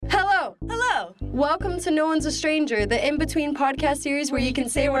Welcome to No One's a Stranger, the in-between podcast series where you can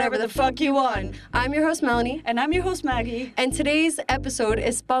say whatever the fuck you want. I'm your host, Melanie. And I'm your host, Maggie. And today's episode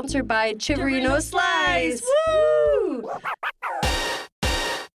is sponsored by Chiverino Slice. Woo!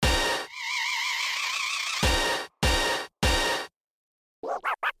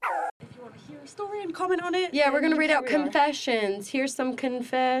 If you want to hear a story and comment on it. Yeah, we're going to read out here we are. confessions. Here's some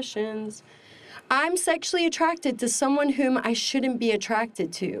confessions. I'm sexually attracted to someone whom I shouldn't be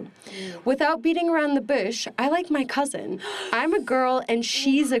attracted to. Without beating around the bush, I like my cousin. I'm a girl and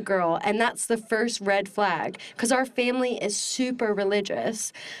she's a girl, and that's the first red flag, because our family is super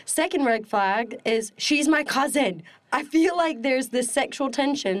religious. Second red flag is she's my cousin. I feel like there's this sexual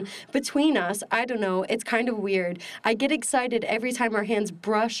tension between us. I don't know. It's kind of weird. I get excited every time our hands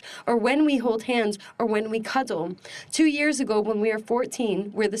brush or when we hold hands or when we cuddle. 2 years ago when we were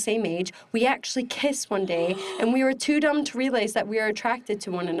 14, we're the same age, we actually kissed one day and we were too dumb to realize that we were attracted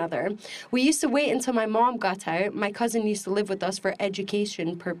to one another. We used to wait until my mom got out. My cousin used to live with us for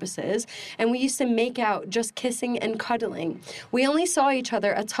education purposes, and we used to make out just kissing and cuddling. We only saw each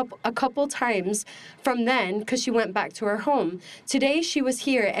other a couple times from then because she went back to her home. Today she was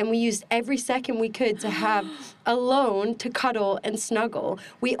here and we used every second we could to have alone to cuddle and snuggle.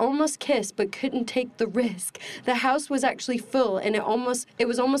 We almost kissed but couldn't take the risk. The house was actually full and it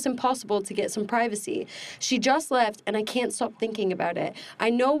was almost impossible to get some privacy. She just left and I can't stop thinking about it. I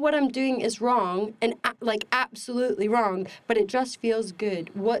know what I'm doing is wrong and absolutely wrong, but it just feels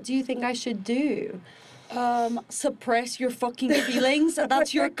good. What do you think I should do? Suppress your fucking feelings.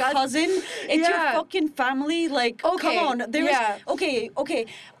 That's your cousin. It's your fucking family. Like, Okay, come on. Okay.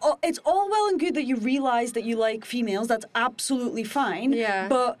 Oh, it's all well and good that you realize that you like females. That's absolutely fine. Yeah.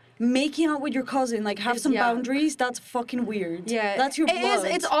 But making out with your cousin, like, have some yuck. boundaries. That's fucking weird. Yeah. That's your blood.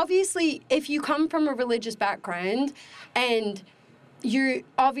 It's obviously, if you come from a religious background and you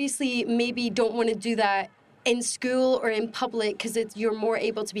obviously maybe don't want to do that in school or in public because you're more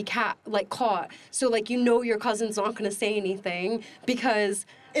able to be caught. So, like, you know your cousin's not going to say anything because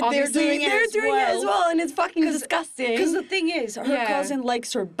obviously doing it as well, and it's fucking disgusting. Because the thing is, her cousin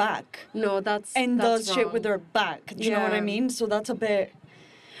likes her back. No, that's does wrong. shit with her back. Do you know what I mean? So that's a bit...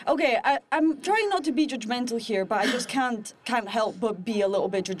 Okay, I'm trying not to be judgmental here, but I just can't help but be a little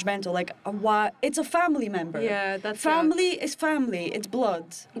bit judgmental. Like, why? It's a family member. Yeah, that's family is family. It's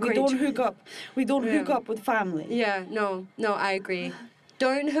blood. We Great don't choice. hook up. We don't hook up with family. Yeah, no, I agree.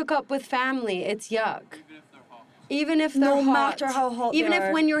 Don't hook up with family. It's yuck. Even if they're No hot. matter how hot Even they if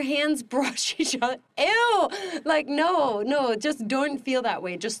are. when your hands brush each other. Ew! Like, no, just don't feel that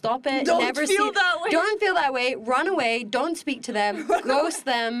way. Just stop it. Don't Never feel that way. Don't feel that way. Run away. Don't speak to them. Ghost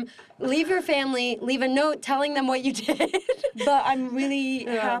them. Leave your family. Leave a note telling them what you did. But I'm really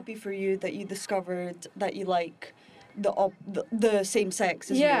happy for you that you discovered that you like the same sex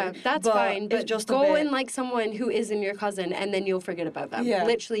as you. Yeah, that's fine. But it's just go in like someone who isn't your cousin and then you'll forget about them. Yeah.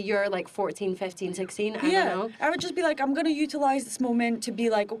 Literally, you're like 14, 15, 16. I don't know. I would just be like, I'm going to utilize this moment to be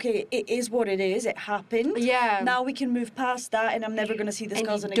like, okay, it is what it is. It happened. Yeah. Now we can move past that, and I'm never going to see this And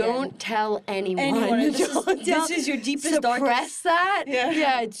cousin you again. don't tell anyone. This is your deepest, Suppress darkest... that.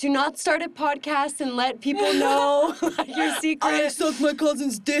 Yeah. Do not start a podcast and let people know your secret. sucked my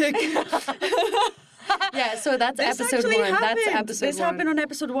cousin's dick. Yeah, so that's This episode actually 1. happened. That's episode 1. This happened on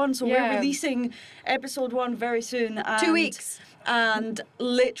episode 1, so Yeah. we're releasing episode 1 very soon. 2 weeks. And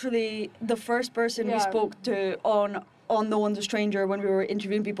literally, the first person we Yeah. spoke to on No One's a Stranger when we were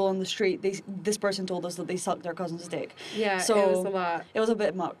interviewing people on the street, this person told us that they sucked their cousin's dick. Yeah, so it was a lot. It was a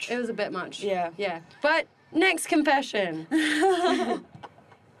bit much. It was a bit much. Yeah. Yeah. But next confession.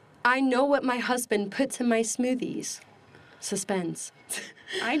 I know what my husband puts in my smoothies. Suspense.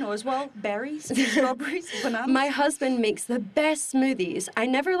 I know as well. Berries, strawberries, bananas. My husband makes the best smoothies. I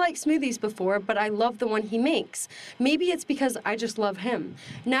never liked smoothies before, but I love the one he makes. Maybe it's because I just love him.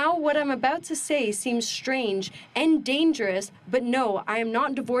 Now, what I'm about to say seems strange and dangerous, but no, I am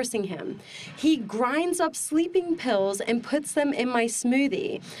not divorcing him. He grinds up sleeping pills and puts them in my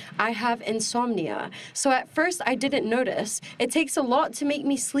smoothie. I have insomnia, so at first I didn't notice. It takes a lot to make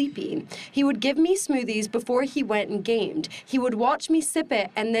me sleepy. He would give me smoothies before he went and gamed. He would watch me sip it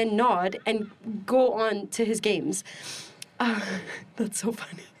and then nod and go on to his games. That's so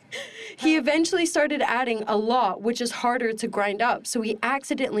funny. He eventually started adding a lot, which is harder to grind up, so he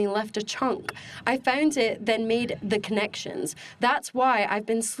accidentally left a chunk. I found it, then made the connections. That's why I've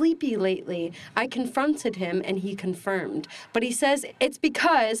been sleepy lately. I confronted him, and he confirmed. But he says it's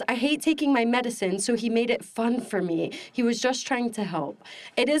because I hate taking my medicine, so he made it fun for me. He was just trying to help.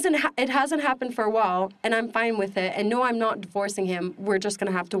 It hasn't happened for a while, and I'm fine with it, and no, I'm not divorcing him. We're just going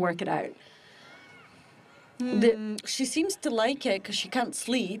to have to work it out. She seems to like it because she can't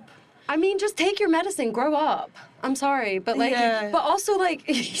sleep. I mean, just take your medicine, grow up. I'm sorry, but like, Yeah. but also like,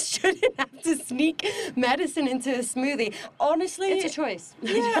 you shouldn't have to sneak medicine into a smoothie. Honestly, It's a choice.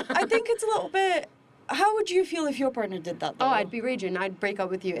 yeah, I think it's a little bit. How would you feel if your partner did that? Though? Oh, I'd be raging. I'd break up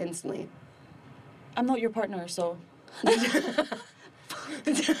with you instantly. I'm not your partner, so.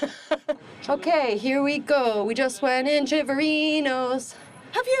 Okay, here we go. We just went in Chiverinos.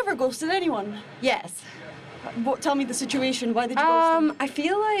 Have you ever ghosted anyone? Yes. Tell me the situation. Why did you ghost them? I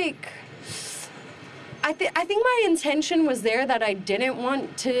feel like I think my intention was there that I didn't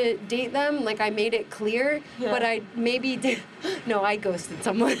want to date them. Like I made it clear, Yeah. but I maybe did. No, I ghosted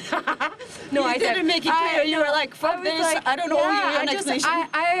someone. No, You I didn't make it clear. You were like, "Fuck was this, I don't owe you yeah, an explanation."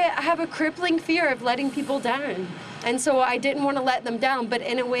 I have a crippling fear of letting people down, and so I didn't want to let them down. But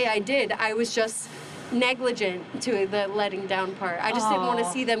in a way, I did. I was just negligent to the letting down part. I just didn't want to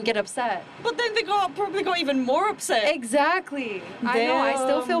Aw. see them get upset. But then they probably got even more upset. Exactly. I know. I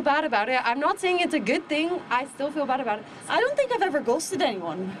still Damn. feel bad about it. I'm not saying it's a good thing. I still feel bad about it. I don't think I've ever ghosted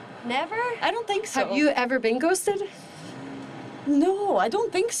anyone. Never? I don't think so. Have you ever been ghosted? No, I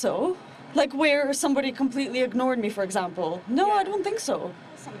don't think so. Like where somebody completely ignored me, for example. No, I don't think so.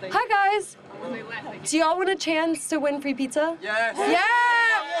 Hi guys. Do y'all want a chance to win free pizza? Yes. Yeah!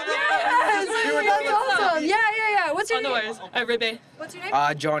 Yes! That's awesome. Yeah. What's your name? Otherwise, Ruby. What's your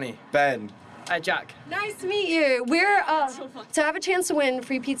name? Johnny. Ben. Jack. Nice to meet you. We're to have a chance to win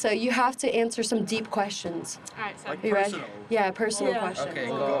free pizza, you have to answer some deep questions. Alright, so. Are you ready? Personal? Yeah, personal Yeah. questions. Okay,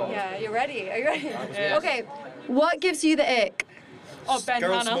 go. Yeah, you ready? Are you ready? Yeah. Okay. What gives you the ick? Oh, Ben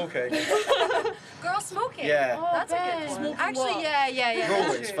Girl Hannah. smoking. Girl smoking. Yeah. Oh, that's a good one. Actually, yeah. Rolex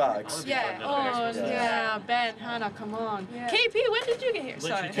that's true. fags. Yeah. Oh, yeah, Ben Hannah, come on. Yeah. KP, when did you get here?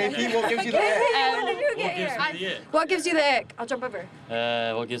 Sorry. KP, what gives you the Okay, ick? when did you get here? What gives you the ick? I'll jump over.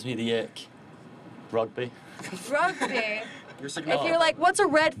 What gives me the ick? Rugby. Rugby. Your If cigar. you're like, what's a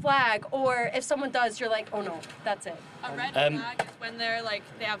red flag? Or if someone does, you're like, oh no, that's it. A red Um, flag is when they're like,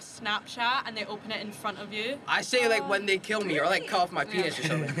 they have Snapchat and they open it in front of you. I say like when they kill me or like cut off my penis or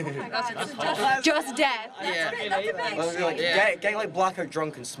something. Just death. Yeah. Like, Yeah. getting like blackout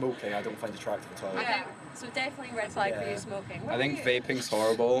drunk and smoking, I don't find attractive at all. Yeah. So definitely red flag for Yeah. you smoking. I think vaping's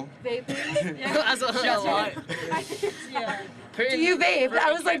horrible. Vaping. That's a Do you vape?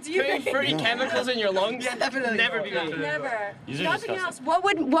 I was like, do you Putting vape? fruity chemicals in your lungs? Yeah, definitely. Never be good. Never. Usually Nothing disgusting. else.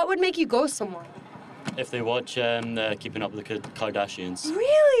 What would make you ghost someone? If they watch Keeping Up with the Kardashians.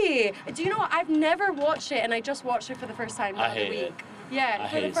 Really? Do you know what? I've never watched it, and I just watched it for the first time the I other hate week. it. Yeah, I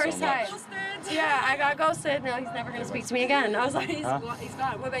for hate the it so first time. much. Yeah, I got ghosted. No, he's never gonna speak to me again. I was like, he's Huh?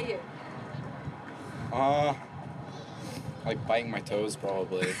 gone. What about you? Like biting my toes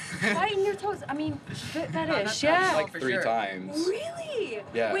probably. Biting your toes. I mean, foot fetish. Yeah. Like for 3 sure. times. Really?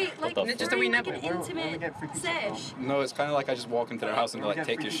 Yeah. Wait, like What the Just a wee during like an nipple. intimate sesh? No, it's kind of like I just walk into their house and they like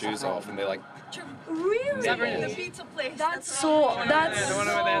take your shoes off and they like. Really? Never in the pizza place. That's so the one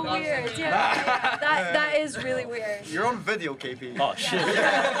over there. weird. Yeah. That is really weird. You're on video, KP. Oh shit.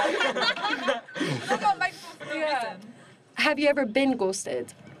 Yeah. Have you ever been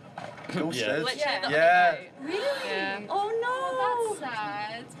ghosted? Ghosted. Yeah. Yeah. Really? Yeah. Oh no. That's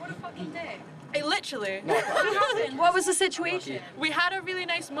sad. What a fucking day. Literally. What happened? What was the situation? We had a really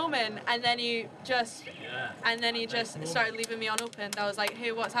nice moment and then he just started leaving me unopened. I was like,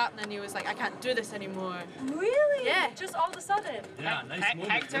 hey, what's happening? He was like, I can't do this anymore. Really? Yeah. Just all of a sudden. Yeah, nice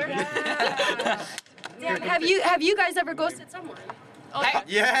moment. Hector? Damn, have you guys ever ghosted someone? Oh,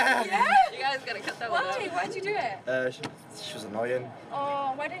 Yeah. you guys gotta cut that one Why? out. Why'd you do it? She was annoying.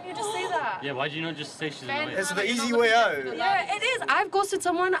 Oh, why didn't you just say that? Yeah, why do you not just say she's annoying? It's the easy way out. Yeah, it is. I've ghosted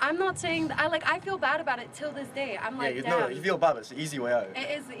someone. I'm not saying I feel bad about it till this day. I'm Yeah, like, you damn. know, you feel bad, but it's the easy way out. It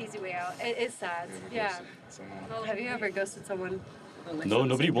is the easy way out. It is sad. Yeah. Have you ever ghosted someone? No,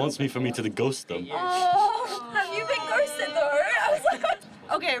 nobody wants me for me to ghost them. Oh, have you been ghosted though? I was like,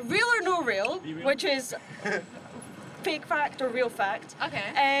 Okay, real or no real, which is fake fact or real fact. Okay.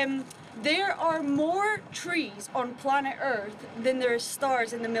 There are more trees on planet Earth than there are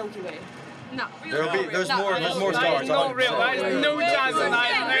stars in the Milky Way. No. There's more That stars. is not real. That is no chance of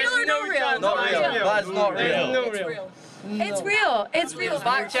that. Real or no There's real? no chance. Not real. That is not There's real. no It's real. real. it's real. It's real.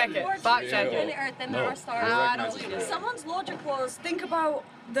 Fact check it. More Fact trees check on it. planet Earth than there No. are stars. I don't believe it. Someone's logic was think about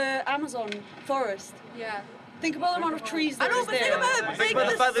the Amazon forest. Yeah. Think about the amount of trees I that know, is but think there. about it. Think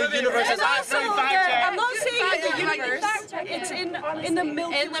about the fact that the universe is And also, Absolute fact check. I'm not saying Fact the check. universe. Fact check. It's in the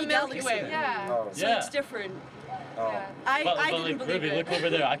Milky In the Way Milky galaxy. Way. Yeah. Oh. So Yeah. it's different. Oh. I But didn't like, believe Ruby, it. look over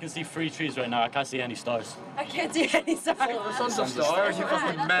there. I can see 3 trees right now. I can't see any stars. I can't do any stars. Sun's a star. You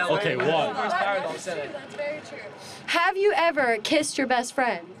fucking mellow. Okay, one. Paradox, isn't it? That's very true. Have you ever kissed your best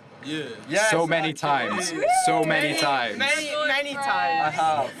friend? Yes, So many times. So many times. Many I times.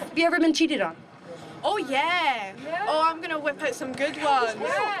 have. Have you ever been cheated on? Oh yeah. Oh, I'm gonna whip out some good ones.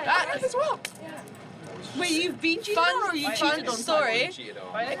 As well. Wait, you've been cheated on or you cheated on story. Cheated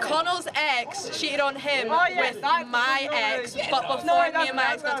on. Connell's ex cheated on him yes, with that's my the ex, story. but before No, me and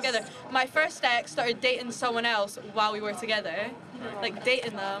my ex got that's- together. My first ex started dating someone else while we were together, like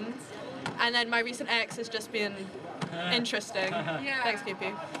dating them, and then my recent ex has just been interesting. Thanks,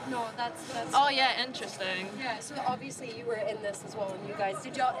 KP. No, that's. Oh yeah, interesting. Yeah, so obviously you were in this as well, and you guys,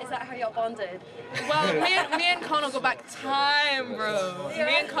 is that how y'all bonded? Well, me and Connell go back time, bro. Me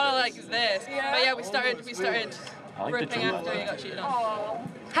and Connell like this. But yeah, we started I like the ripping drum. after he got cheated on.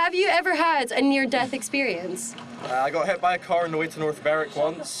 Have you ever had a near-death experience? I got hit by a car on the way to North Berwick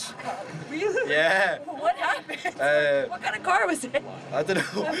once. Really? Yeah. What happened? What kind of car was it? I don't know.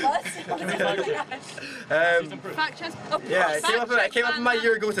 Fact check. Yeah, it came up in my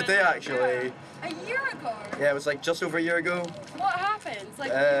year ago today, actually. A year ago? Yeah, it was like just over a year ago. What happened?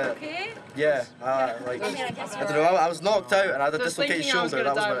 Like, okay? Yeah, like, I don't know, I was knocked out and I had a dislocated shoulder.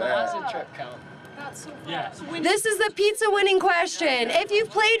 That was about it. trip count. That's so Yeah. This is the pizza winning question. If you've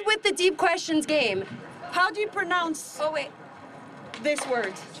played with the deep questions game. How do you pronounce Oh, wait. this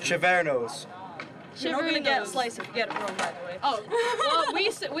word? Chivernos. You're not gonna get a Chiverinos. slice if you get it wrong, by the way. Oh, well,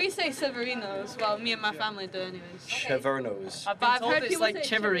 we say Severinos. Well, me and my family do, anyways. Chivernos. I've But been I've told heard it's people like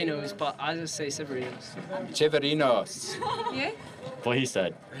say Chiverinos, but I just say Severinos. Chiverinos. You? What he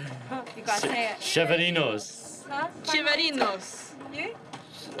said. You gotta say it. Cheverinos. Huh? Chiverinos. You?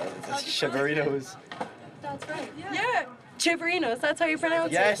 Chiverinos. That's right. Yeah. Chiverinos, that's how you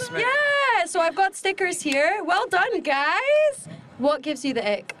pronounce Yes, it. ma'am. Yeah, so I've got stickers here. Well done, guys. What gives you the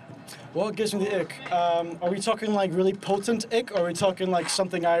ick? What gives me the ick? Are we talking like really potent ick, or are we talking like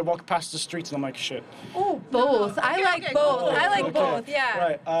something I walk past the street and I'm like, shit? Oh, both. I like both. I like Okay. both, yeah.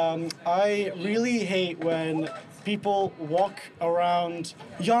 Right. I really hate when people walk around,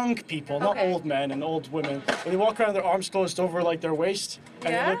 young people, not Okay. old men and old women, when they walk around their arms closed over like their waist,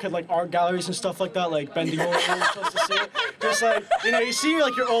 and Yeah? they look at like art galleries and stuff like that, like bending over and supposed to see it. Just like, you know, you see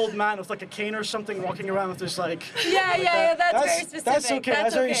like your old man with like a cane or something walking around with this like. Yeah, that's very specific. That's okay.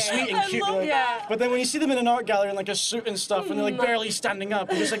 That's very okay. sweet and cute. like- Yeah. But then when you see them in an art gallery in like a suit and stuff, and they're like barely standing up,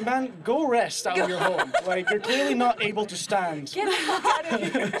 you're just like, man, go rest out of your home. Like you're clearly not able to stand. Get the fuck out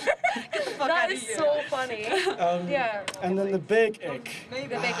of here. That is so funny. Yeah. And then the big ick. The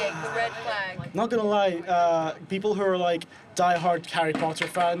big ick, the red flag. Not gonna lie, people who are like die-hard Harry Potter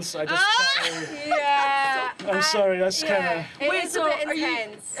fans, I just can't really- Yeah. I'm sorry, that's kinda- It is a bit are you,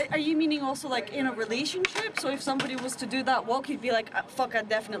 intense. are you meaning also like in a relationship? So if somebody was to do that walk, you'd be like, fuck, I'd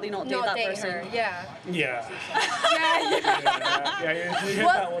definitely not date Not that date person. her, yeah. Yeah. Yeah, Yeah, you hit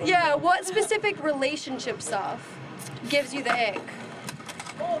that one. what specific relationship stuff gives you the ick?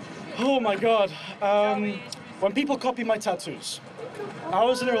 Oh my god. When people copy my tattoos. I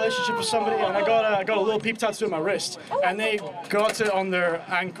was in a relationship with somebody and I got a little peep tattoo on my wrist, and they got it on their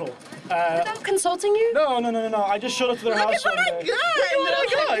ankle. Without consulting you? No. I just showed up to their house one day. Look at what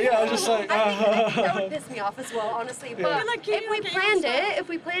I got! Yeah, I was just like, That would piss me off as well, honestly. But Like, if we okay, planned it, if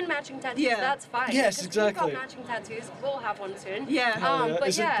we planned matching tattoos, Yeah. that's fine. Yes, 'Cause exactly. We've got matching tattoos. We'll have one soon. Yeah. But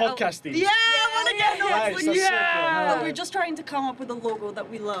is yeah, it podcast themed? Yeah, I want to get Nice, those. that's so cool. But we're just trying to come up with a logo that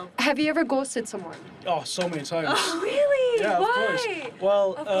we love. Have you ever ghosted someone? Oh, so many times. Really? Yeah, of Why? course.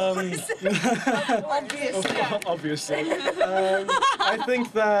 Well, Obviously. obviously. I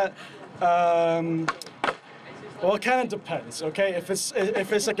think that. Well, it kind of depends, okay? If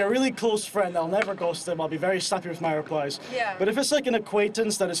it's like a really close friend, I'll never ghost them. I'll be very snappy with my replies. Yeah. But if it's like an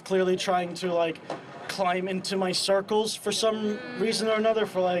acquaintance that is clearly trying to like climb into my circles for some reason or another,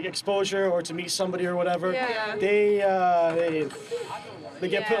 for like exposure or to meet somebody or whatever, Yeah. they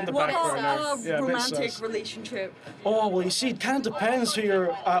get put on the What back about burner. a Yeah, a bit romantic sus. relationship? Oh well, you see, it kind of depends who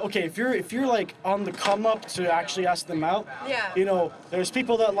you're. Okay, if you're like on the come up to actually ask them out, Yeah. you know, there's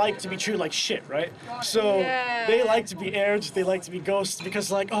people that like to be treated like shit, right? So Yeah. they like to be aired, they like to be ghosted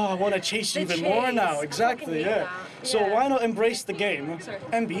because like, oh, I want to chase you The even more chase. now. I fucking Exactly, hate yeah. that. So Yeah. why not embrace the game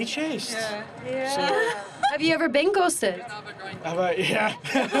and be chased? Yeah. Have you ever been ghosted? How about yeah?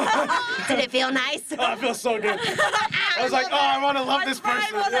 Did it feel nice? Oh, I feel so good. I was like, oh, I want to love this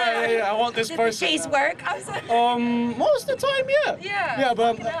person. Yeah, I want this Did the person. chase work? I was like, Most of the time, yeah. Yeah. Yeah,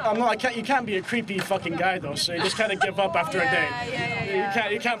 but I'm not. You can't be a creepy fucking guy though. So you just kind of give up after a day. yeah.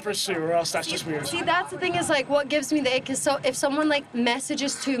 You can't pursue, or else that's just weird. See, that's the thing is like what gives me the ick is so if someone like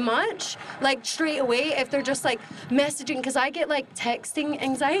messages too much, like straight away, if they're just like messaging, because I get like texting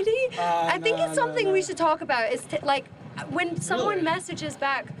anxiety. I think it's something we should talk about. Is like when someone messages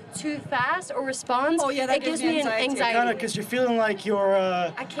back too fast or responds, Oh, yeah, that it gives gives me me an anxiety. anxiety. Kind of because you're feeling like you're.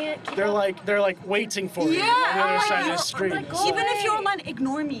 I can't. Keep They're up. like waiting for you Yeah, on the other oh, side yeah. of the screen. I'm like, go Even if away. you're online,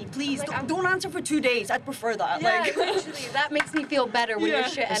 ignore me, please. Don't answer for 2 days. I'd prefer that. Yeah, Like, literally, that makes me feel better when you're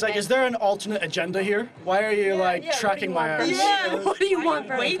shit. It's at like, is men. there an alternate agenda here? Why are you like yeah, tracking what my do you ass? want from me? What do you want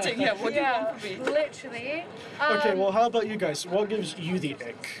from me? waiting. Yeah, what do you want from me? Literally. Okay, well, how about you guys? What gives you the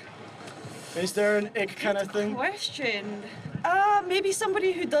ick? Is there an ick kind of thing? Question. Maybe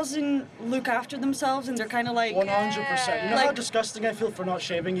somebody who doesn't look after themselves and they're kind of like. 100%. You know how Like- disgusting I feel for not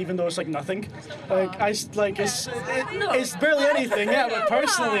shaving, even though it's like nothing. It's barely anything. Yeah, but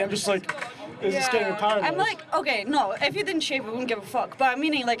personally, I'm just like, it's just getting paranoid. I'm like, okay, no, if you didn't shave, I wouldn't give a fuck. But I'm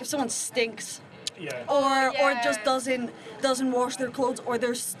meaning like if someone stinks yeah. or just doesn't wash their clothes or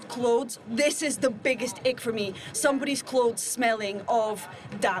their clothes, this is the biggest ick for me. Somebody's clothes smelling of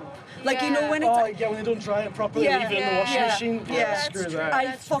damp. Like, you know when it's Oh, yeah, when they don't dry it properly, Yeah. leave it in the washing Yeah. machine. Yeah. Screw that.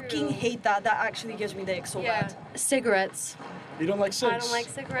 I fucking hate that. That actually gives me the ick so bad. Cigarettes. You don't like cigs? I don't like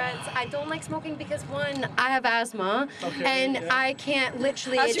cigarettes. I don't like smoking because one, I have asthma, Okay, and yeah. I can't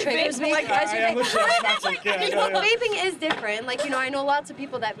literally. As It your triggers vape, me. like, As I your am vape. literally asthmatic, yeah, You know, yeah, yeah. vaping is different. Like, you know, I know lots of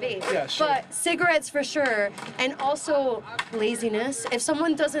people that vape. Yeah, sure. But cigarettes for sure, and also laziness. If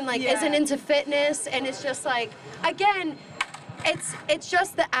someone doesn't like, Yeah. isn't into fitness, and it's just like, again. It's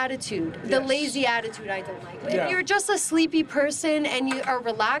just the attitude, the Yes. lazy attitude I don't like. Yeah. If you're just a sleepy person and you are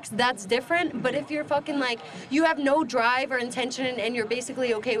relaxed, that's different. But if you're fucking like, you have no drive or intention and you're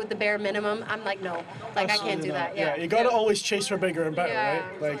basically okay with the bare minimum, I'm like, no. Like, I can't do that. Yeah. You gotta always chase for bigger and better, Yeah.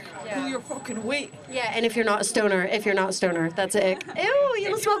 right? Like, Pull your fucking weight. Yeah, and if you're not a stoner, that's an ick. Ew, you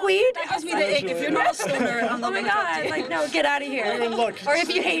don't smoke weed? That gives me the ick. If you're not a stoner, I'm not Oh my gonna talk to god, you. like, no, get out of here. even look. Or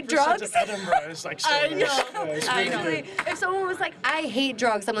if you hate 60% drugs. of Edinburgh is like I stoners. know. Yeah, it's I really know. good. If someone was like, I hate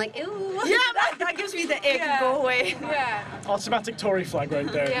drugs, I'm like, ew. Yeah, that gives me the ick. Yeah. Go away. Yeah. Automatic Tory flag right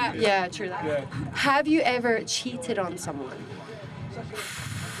there. Yeah, yeah, true that. Yeah. Have you ever cheated on someone?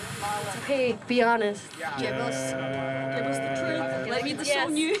 It's okay, be honest. Give us the truth. Let me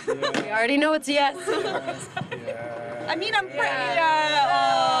disown you. We already know it's yes. I mean, I'm pretty.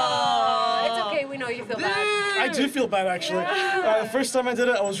 It's okay, we know you feel bad. I do feel bad actually. The first time I did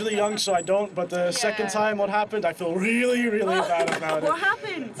it, I was really young, so I don't. But the second time, what happened, I feel really, really bad about What it.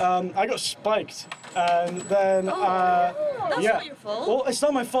 happened? I got spiked, and then That's yeah. not your fault. Well, it's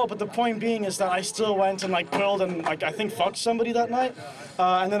not my fault, but the point being is that I still went and like pulled and like I think fucked somebody that night,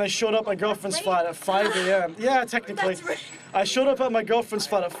 and then I showed up at my girlfriend's flat at 5 a.m. Yeah, technically. I showed up at my girlfriend's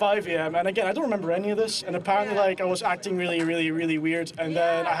flat at 5 a.m. and again, I don't remember any of this. And apparently, like, I was acting really, really, really weird. And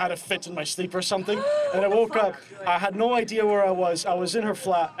then I had a fit in my sleep or something. And I woke up. I had no idea where I was. I was in her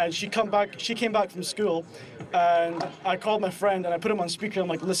flat, and she came back from school. And I called my friend, and I put him on speaker. I'm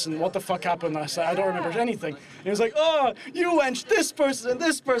like, listen, what the fuck happened last night? I don't remember anything. And he was like, oh, you wench, this person, and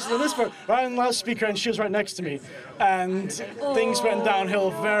this person, and this person. Right on the loudspeaker, and she was right next to me. And things went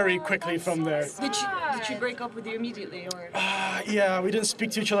downhill very quickly from there. Did she break up with you immediately, or? Yeah, we didn't speak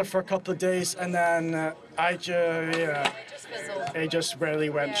to each other for a couple of days, and then it just really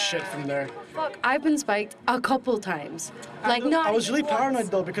went shit from there. Fuck, I've been spiked a couple times. Like, not I was really even once. paranoid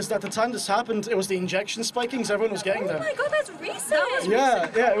though, because at the time this happened, it was the injection spikings. Everyone was getting Oh them. my god, that's recent. Yeah,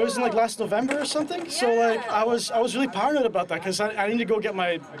 it was in like last November or something. So like, I was really paranoid about that because I needed to go get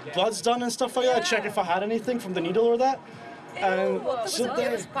my bloods done and stuff like that, check if I had anything from the needle or that. And It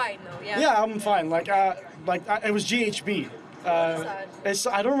was fine though, yeah. yeah, I'm fine. It was GHB.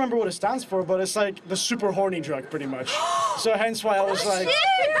 I don't remember what it stands for, but it's like the super horny drug, pretty much. So hence why I was like,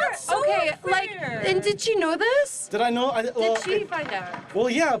 That's so okay, like, and did she know this? did I know? Well, Did she find out? well,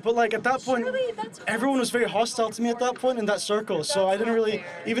 yeah, but like at that point, Surely that's everyone was very hostile to me at that point in that circle. So I didn't really,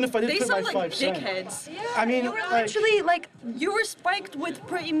 even if I did They put my sound like 5 cents. dickheads. I mean, You were like, literally like, You were spiked with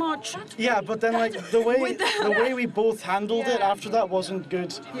pretty much. yeah, but then like the way we both handled it after that wasn't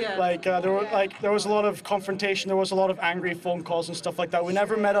good. Yeah. Like there was a lot of confrontation, there was a lot of angry phone calls and stuff like that. We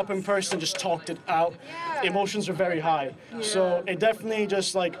never met up in person, just talked it out. Emotions are very high, so it definitely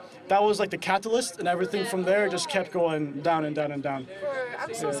just like that was like the catalyst, and everything from there just kept going down and down and down.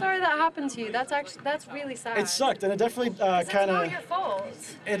 I'm so sorry that happened to you. That's really sad. It sucked, and it definitely It's kind not of your fault.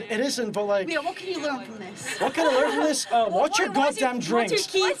 it isn't, but like. Yeah, what can you learn from this? What can I learn from this? Watch your what's your- goddamn what's your drinks.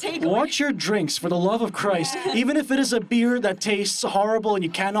 key takeaway? Watch your drinks, for the love of Christ. Even if it is a beer that tastes horrible and you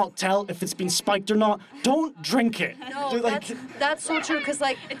cannot tell if it's been spiked or not, don't drink it. No, Dude, like, that's so true. Cause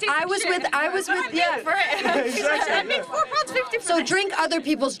like tastes I like was shit. with yeah. exactly. Yeah. So drink other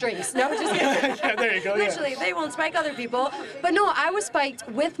people's drinks. No, just kidding. Yeah, there you go. Yeah. Literally, they won't spike other people. But no, I was spiked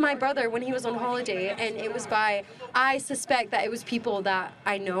with my brother when he was on holiday, and it was by, I suspect that it was people that that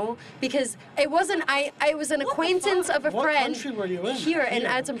I know because it wasn't. I was an acquaintance of a What friend country were you in? here in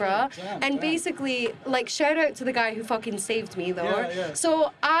Edinburgh, Damn, and damn. basically, like, shout out to the guy who fucking saved me though. Yeah.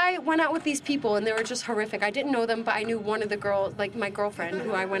 So I went out with these people, and they were just horrific. I didn't know them, but I knew one of the girls, like my girlfriend,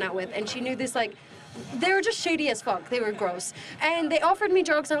 who I went out with, and she knew this like. They were just shady as fuck. They were gross. And they offered me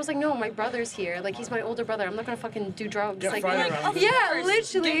drugs. I was like, no, my brother's here. Like, he's my older brother. I'm not going to fucking do drugs. Get like, fried around. yeah,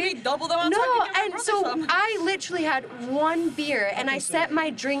 literally. Give me double the amount No, so I can give my and brother so some. I literally had one beer, and I set my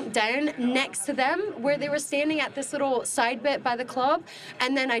drink down next to them where they were standing at this little side bit by the club.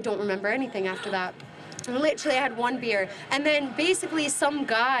 And then I don't remember anything after that. Literally, I had one beer, and then basically some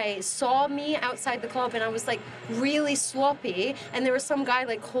guy saw me outside the club, and I was like really sloppy, and there was some guy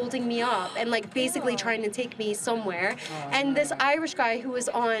like holding me up and like basically trying to take me somewhere. And this Irish guy who was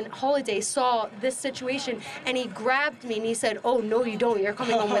on holiday saw this situation, and he grabbed me and he said, "Oh no, you don't. You're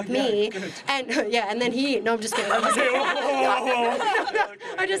coming home with me." And yeah, and then he. No, I'm just kidding. I'm just kidding.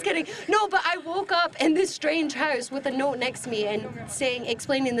 I'm just kidding. No, but I woke up in this strange house with a note next to me and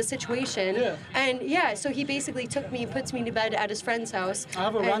explaining the situation. Yeah. And yeah, so he basically took me, puts me to bed at his friend's house. I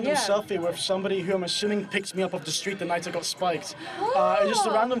have a and random yeah. selfie with somebody who I'm assuming picked me up off the street the night I got spiked. It's just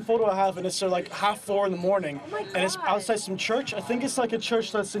a random photo I have, and it's like 4:30 in the morning, and it's outside some church. I think it's like a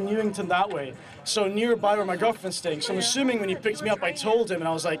church that's in Newington that way, so nearby where my girlfriend's staying. So I'm assuming when he picked me up, I told him, and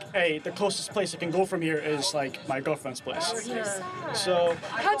I was like, "Hey, the closest place I can go from here is like my girlfriend's place." So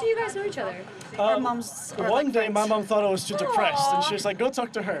How do you guys know each other? Our mums are one like day my friends. mom thought I was too depressed, and she was like, "Go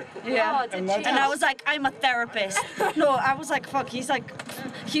talk to her." Yeah. And that's And I was like, I'm a therapist. No, I was like, fuck,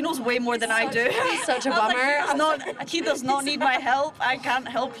 he knows way more than I do. Such a I was like, bummer. he does not need my help. I can't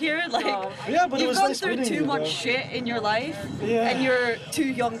help here. Like, Yeah, but it you've was gone nice through meeting too you, much though. shit in your life, Yeah. and you're too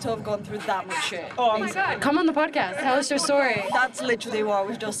young to have gone through that much shit. Oh my God, come on the podcast. Tell us your story. That's literally what I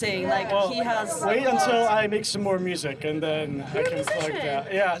was just saying. Like, he has. Wait until I make some more music, and then I You're a can plug musician?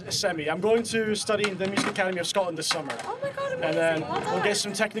 that. Yeah, semi. I'm going to study in the Music Academy of Scotland this summer. Oh my God, amazing. And then Well we'll get done.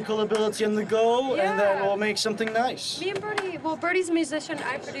 some technical ability on the go, and then Yeah. we'll make something nice. Me and Brody, well, Brody's a musician.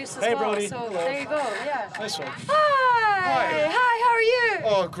 I produce as Hey, well. Brody. So Hello. there you go. Yeah. Nice one. Hi. Hi. How are you?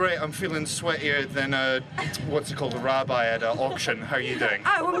 Oh, great. I'm feeling sweatier than what's it called, a rabbi at an auction. How are you doing?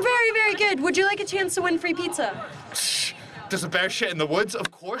 Well, very, very good. Would you like a chance to win free pizza? Does a bear shit in the woods?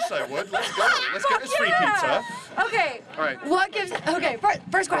 Of course I would. Let's go. Let's get this free pizza. Okay. All right. What gives? Okay.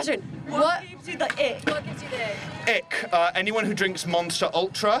 First question. What gives you the ick? What gives you the ick? Ick. Anyone who drinks Monster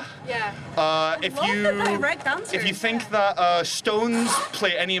Ultra. Yeah. If Love you the direct answer. if you think that stones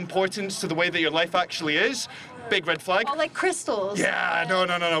play any importance to the way that your life actually is, big red flag. Oh, like crystals. Yeah,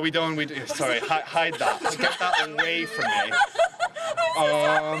 no, we don't. Sorry, hide that. Get that away from me.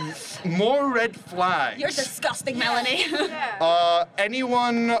 More red flags. You're disgusting, Melanie.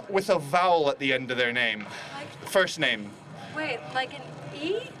 Anyone with a vowel at the end of their name. First name. Wait, like an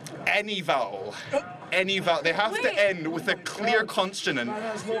E? Any vowel. Any vowel. They have to end with a clear consonant. I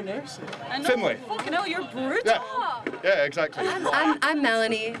know. Finlay. Fucking hell, you're brutal. Yeah, exactly. I'm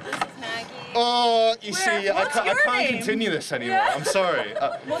Melanie. Oh, you see, I what's can't your name? continue this anymore. Yeah. I'm sorry.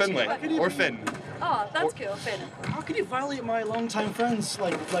 Finlay or Finn. Oh, that's cool, Finn. How can you violate my longtime friends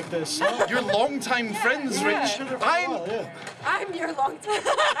like this? Your longtime friends, Rich. I'm your long time.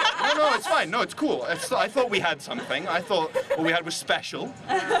 No, it's fine. No, it's cool. I thought we had something. I thought what we had was special.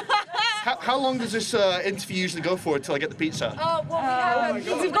 How long does this interview usually go for until I get the pizza? Oh, well,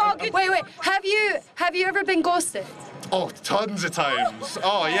 we've got a good. Wait. Have you ever been ghosted? Oh, tons of times.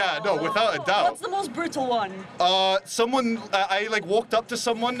 Oh yeah, no, without a doubt. What's the most brutal one? Someone, I like walked up to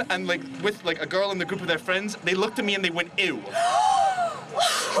someone and like with like a girl in the group of their friends, they looked at me and they went ew.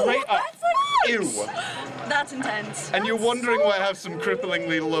 Straight up, ew. That's intense. And you're wondering why I have some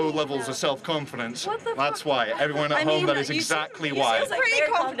cripplingly low levels of self-confidence. That's why. Everyone at home, that is exactly why. He's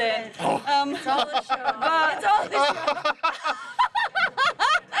pretty confident. Oh. It's all the show.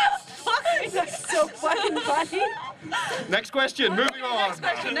 But That's so fucking funny. Next question. Moving on.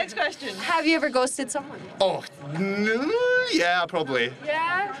 Next question. Have you ever ghosted someone? Oh, no, yeah, probably.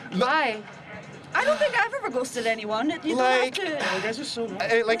 Yeah. Why? I don't think I've ever ghosted anyone. You Like- don't have to. You guys are so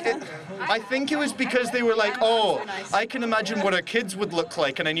nice. I think it was because they were like, oh, I can imagine what our kids would look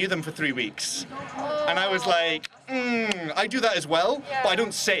like, and I knew them for 3 weeks. And I was like, I do that as well, but I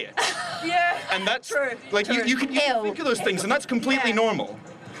don't say it. Yeah. And that's, True. like, you can think of those things, and that's completely normal.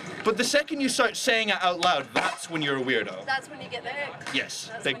 But the second you start saying it out loud, that's when you're a weirdo. That's when you get the ick. Yes,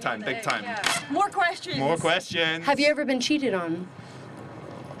 big time. More questions. More questions. Have you ever been cheated on?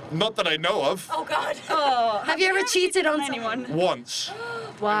 Not that I know of. Oh God. Oh. Have you ever cheated on anyone? Once.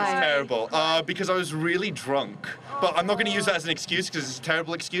 Why? Terrible. Because I was really drunk. But I'm not going to use that as an excuse because it's a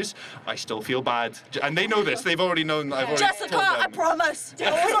terrible excuse. I still feel bad. And they know this. They've already known that I've already Jessica, told them. I promise.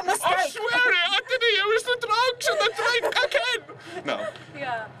 It was a mistake. I swear it. I didn't use the drugs and the drink again. No.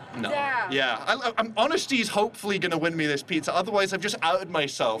 Yeah. No. Damn. Yeah. Honesty's hopefully going to win me this pizza. Otherwise, I've just outed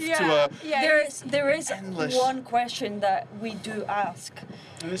myself to a... There is Endless. one question that we do ask.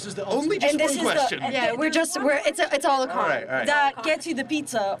 And this is the Only just And this one is the- question. Yeah, it's all a con. All right. That gets you the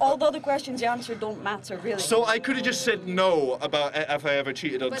pizza. All the other questions you answer don't matter, really. So I could have just said no about if I ever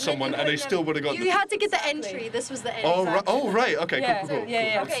cheated on someone, and I still would have got. You had to get the entry. This was the entry. Oh right. Okay. Yeah, Cool.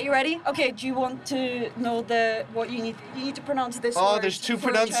 yeah. Okay, you ready? Okay, do you want to know what you need? You need to pronounce this Oh, word there's two for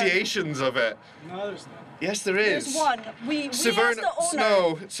pronunciations of it. No, there's not. Yes, there is. There's one. We asked the owner.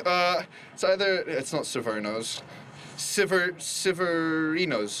 No, it's either. It's not Severnos.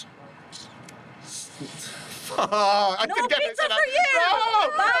 Severinos. Oh, I No didn't get pizza it. for you! No!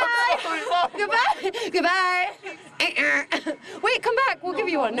 Bye! Goodbye. Wait, come back. We'll give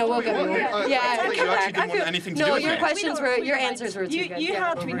you one. No, we'll give you one. I Yeah, thought you come actually back. didn't want anything to do No, with your me. questions were, your answers were too You good. you yeah.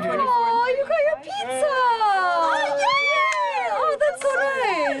 had between 24 Oh, you got your pizza! Oh, yeah! Oh, that's so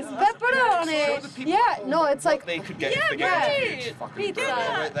nice. Pepperoni. Yeah, no, it's like They could get if they right. get fucking Pizza.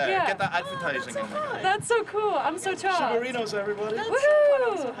 right there. Yeah. Get that advertising in there. that's so cool. I'm so chuffed. Severinos, everybody.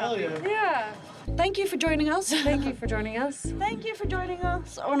 Woohoo! Hell yeah. Yeah. Thank you for joining us. Thank you for joining us. Thank you for joining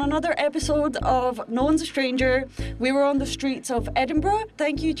us on another episode of No One's a Stranger. We were on the streets of Edinburgh.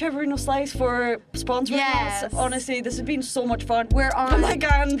 Thank you, Cheverino Slice, for sponsoring Yes. us. Honestly, this has been so much fun. We're on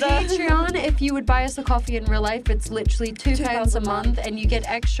Propaganda. Patreon. If you would buy us a coffee in real life, it's literally £2 a month, and you get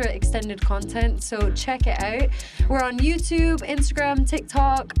extra extended content. So check it out. We're on YouTube, Instagram,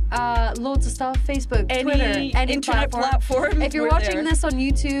 TikTok, loads of stuff, Facebook, Twitter, any internet platform. If you're we're watching there. this on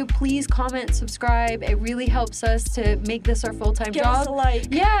YouTube, please comment, subscribe. It really helps us to make this our full-time Give job. us a like.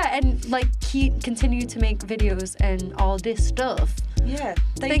 Yeah, and continue to make videos and all this stuff. Yeah.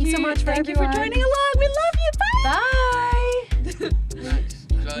 Thanks so much for Thank you for everyone. joining along. We love you. Bye.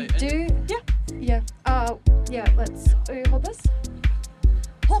 Bye. Do